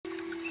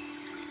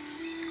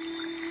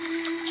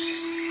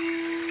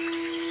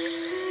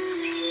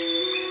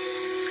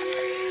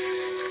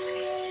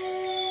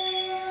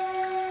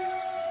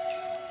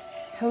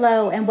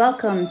Hello and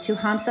welcome to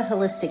Hamsa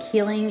Holistic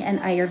Healing and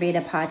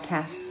Ayurveda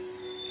podcast.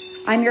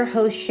 I'm your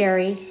host,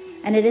 Sherry,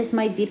 and it is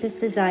my deepest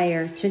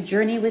desire to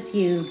journey with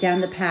you down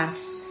the path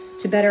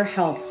to better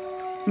health,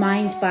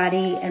 mind,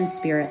 body, and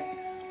spirit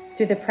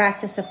through the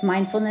practice of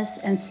mindfulness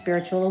and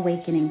spiritual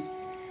awakening.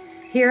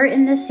 Here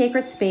in this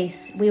sacred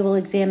space, we will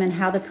examine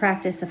how the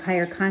practice of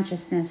higher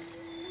consciousness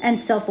and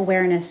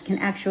self-awareness can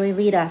actually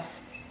lead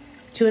us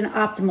to an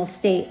optimal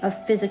state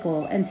of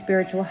physical and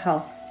spiritual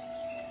health.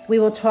 We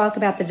will talk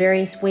about the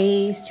various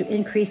ways to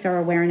increase our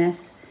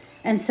awareness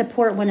and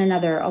support one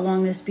another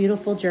along this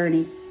beautiful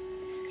journey.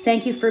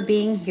 Thank you for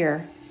being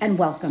here and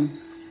welcome.